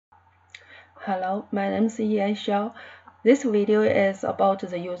Hello, my name is Yan Xiao. This video is about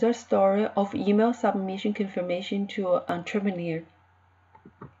the user story of email submission confirmation to an entrepreneur.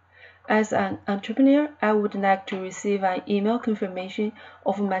 As an entrepreneur, I would like to receive an email confirmation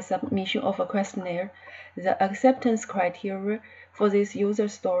of my submission of a questionnaire. The acceptance criteria for this user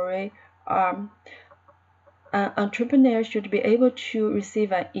story are an entrepreneur should be able to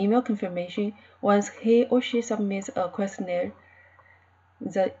receive an email confirmation once he or she submits a questionnaire.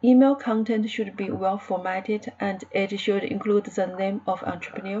 The email content should be well formatted and it should include the name of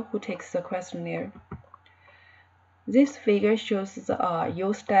entrepreneur who takes the questionnaire. This figure shows the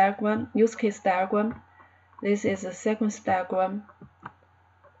use case diagram. This is a sequence diagram,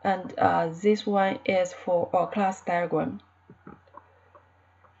 and this one is for a class diagram.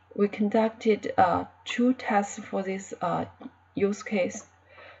 We conducted two tests for this use case.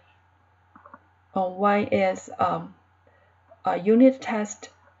 One is a unit test.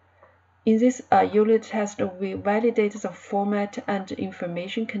 In this unit test, we validate the format and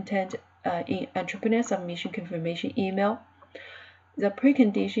information contained in entrepreneur submission confirmation email. The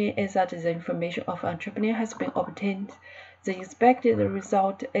precondition is that the information of entrepreneur has been obtained. The expected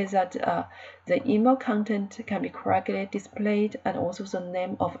result is that the email content can be correctly displayed and also the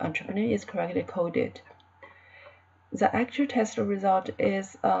name of entrepreneur is correctly coded. The actual test result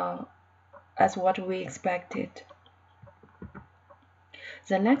is as what we expected.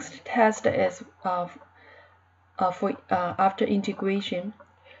 The next test is for after integration.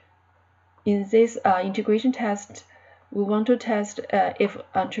 In this integration test, we want to test if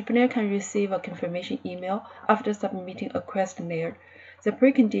entrepreneur can receive a confirmation email after submitting a questionnaire. The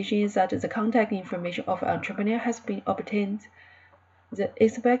precondition is that the contact information of entrepreneur has been obtained. The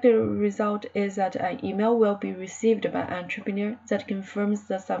expected result is that an email will be received by entrepreneur that confirms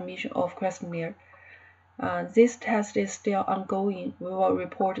the submission of questionnaire. This test is still ongoing. We will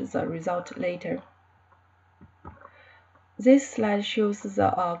report the result later. This slide shows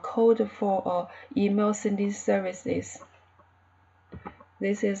the code for email sending services.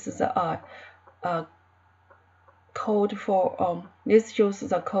 This is the code for this shows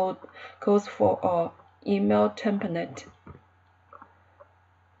the codes for email template.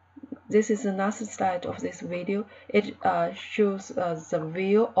 This is the last slide of this video. It shows the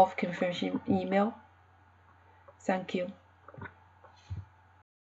view of confirmation email. Thank you.